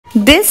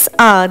These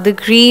are the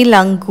grey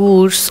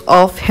langurs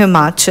of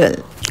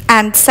Himachal,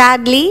 and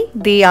sadly,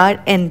 they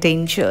are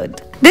endangered.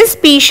 This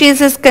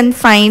species is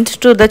confined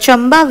to the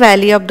Chamba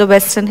Valley of the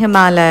Western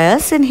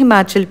Himalayas in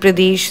Himachal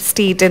Pradesh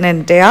state in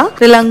India.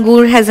 The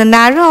langur has a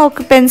narrow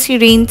occupancy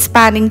range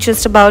spanning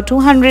just about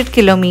 200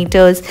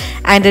 kilometers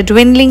and a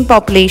dwindling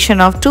population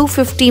of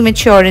 250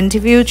 mature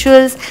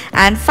individuals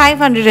and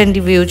 500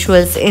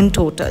 individuals in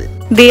total.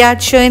 They are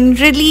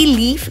generally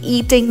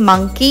leaf-eating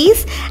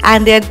monkeys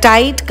and their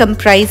diet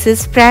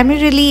comprises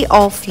primarily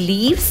of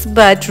leaves,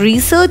 but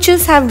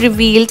researchers have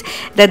revealed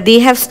that they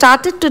have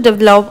started to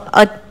develop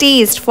a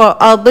taste for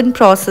urban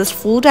processed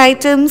food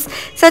items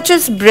such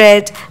as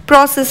bread,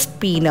 processed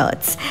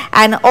peanuts,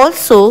 and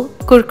also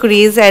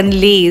kurkures and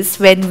lays.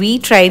 When we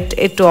tried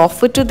it to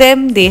offer to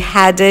them, they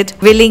had it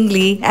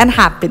willingly and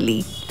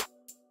happily.